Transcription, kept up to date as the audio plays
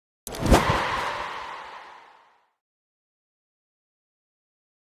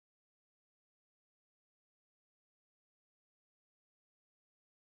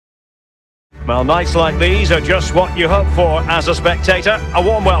Well, nights like these are just what you hope for as a spectator. A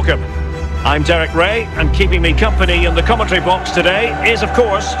warm welcome. I'm Derek Ray, and keeping me company in the commentary box today is, of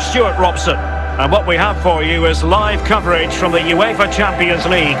course, Stuart Robson. And what we have for you is live coverage from the UEFA Champions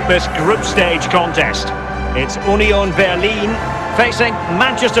League, this group stage contest. It's Union Berlin facing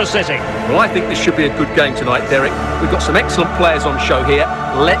Manchester City. Well, I think this should be a good game tonight, Derek. We've got some excellent players on show here.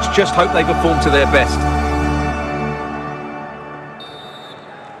 Let's just hope they perform to their best.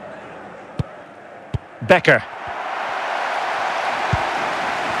 Becker.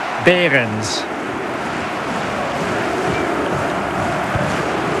 Behrens.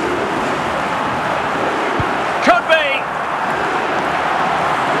 Could be.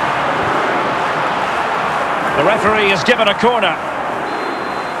 The referee has given a corner.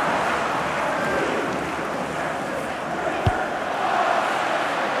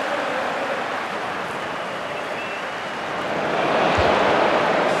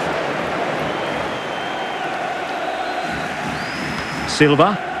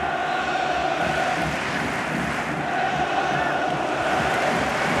 Silva.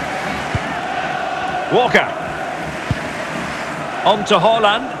 Walker. On to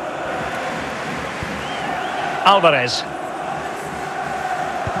Haaland. Alvarez.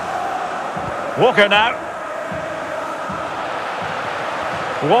 Walker now.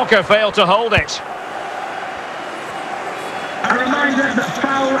 Walker failed to hold it. A reminder that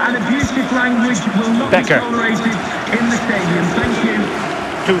foul and abusive language will not be tolerated in the stadium. Thank you.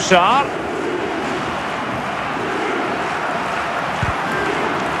 Toussaint.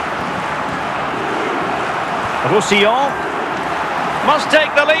 Roussillon must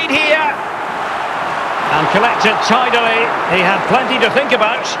take the lead here. And collected tidily. He had plenty to think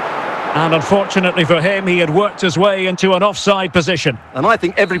about. And unfortunately for him, he had worked his way into an offside position. And I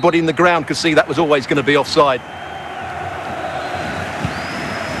think everybody in the ground could see that was always going to be offside.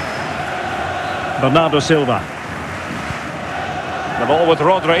 Bernardo Silva. The ball with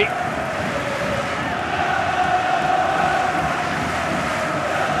Rodri.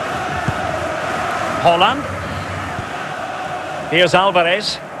 Haaland. Here's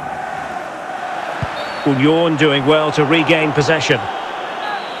Alvarez. Union doing well to regain possession.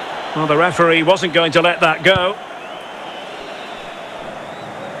 Well, the referee wasn't going to let that go.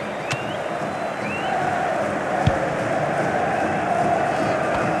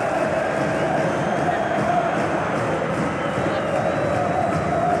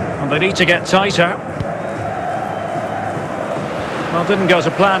 They need to get tighter. Well, didn't go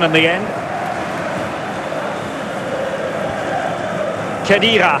to plan in the end.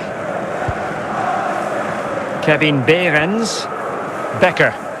 Khedira. Kevin Behrens.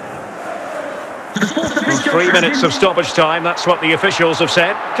 Becker. Well, 3 minutes of stoppage time, that's what the officials have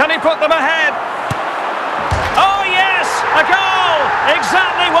said. Can he put them ahead? Oh yes! A goal!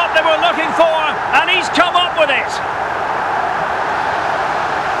 Exactly what they were looking for, and he's come up with it.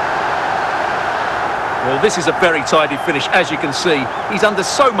 Well, this is a very tidy finish, as you can see. He's under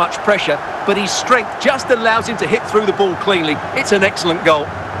so much pressure, but his strength just allows him to hit through the ball cleanly. It's an excellent goal.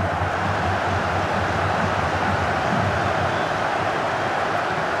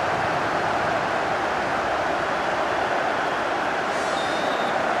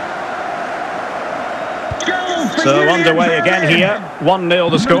 So underway again here, 1-0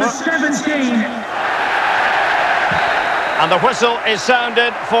 the score. 17. And the whistle is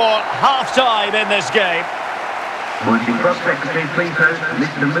sounded for half-time in this game. Morning, Club Secretary, please host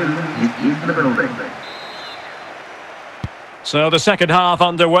Mr. Moon is in the building. So the second half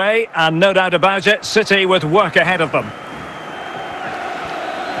underway, and no doubt about it, City with work ahead of them.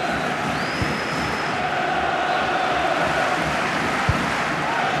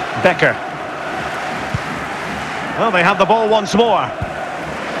 Becker. Well, they have the ball once more.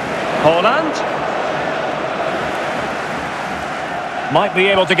 Haaland. Might be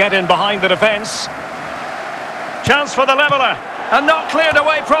able to get in behind the defence. Chance for the leveller. And not cleared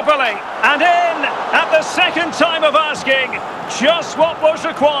away properly. And in at the second time of asking. Just what was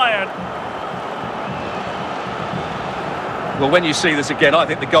required. Well, when you see this again, I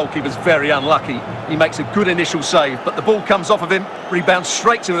think the goalkeeper's very unlucky. He makes a good initial save, but the ball comes off of him, rebounds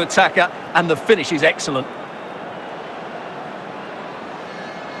straight to an attacker, and the finish is excellent.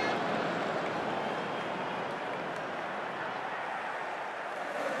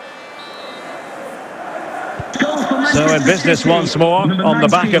 So in business once more, on the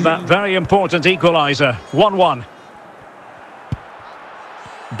back of that very important equaliser. 1-1.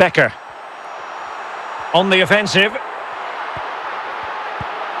 Becker. On the offensive.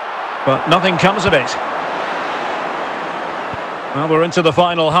 But nothing comes of it. Well, we're into the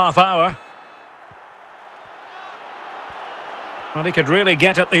final half hour. Well, he could really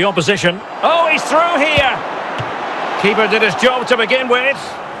get at the opposition. Oh, he's through here. Keeper did his job to begin with.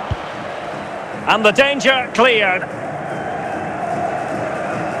 And the danger cleared.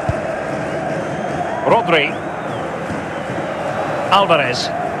 Rodri. Alvarez.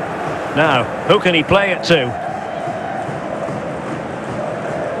 Now, who can he play it to?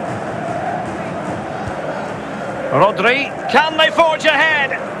 Rodri. Can they forge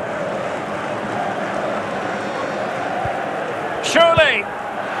ahead? Surely.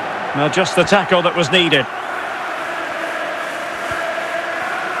 Well, just the tackle that was needed.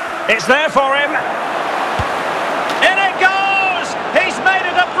 It's there for him. In it goes! He's made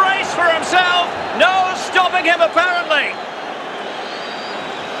it a brace for himself. No stopping him, apparently.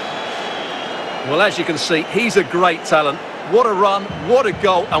 Well, as you can see, he's a great talent. What a run, what a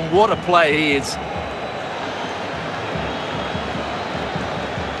goal, and what a player he is.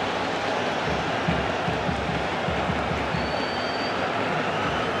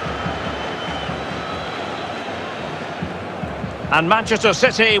 And Manchester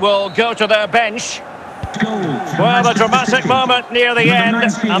City will go to their bench. Well, a dramatic moment near the end,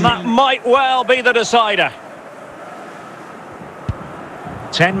 and that might well be the decider.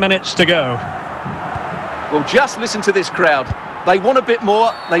 10 minutes to go. Well, just listen to this crowd. They want a bit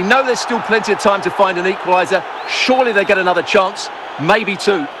more. They know there's still plenty of time to find an equaliser. Surely they get another chance, maybe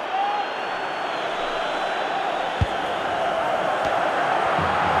two.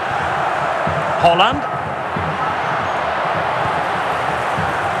 Haaland.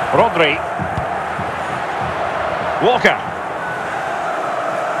 Rodri. Walker.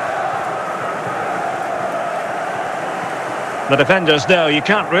 The defenders know you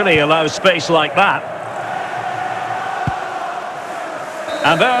can't really allow space like that.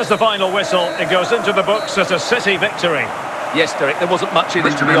 And there's the final whistle. It goes into the books as a City victory. Yes, Derek, there wasn't much in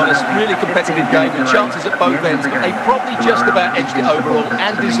it, to be honest. Really competitive game with chances at both ends, but they probably just about edged it overall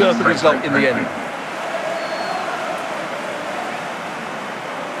and deserved the result in the end.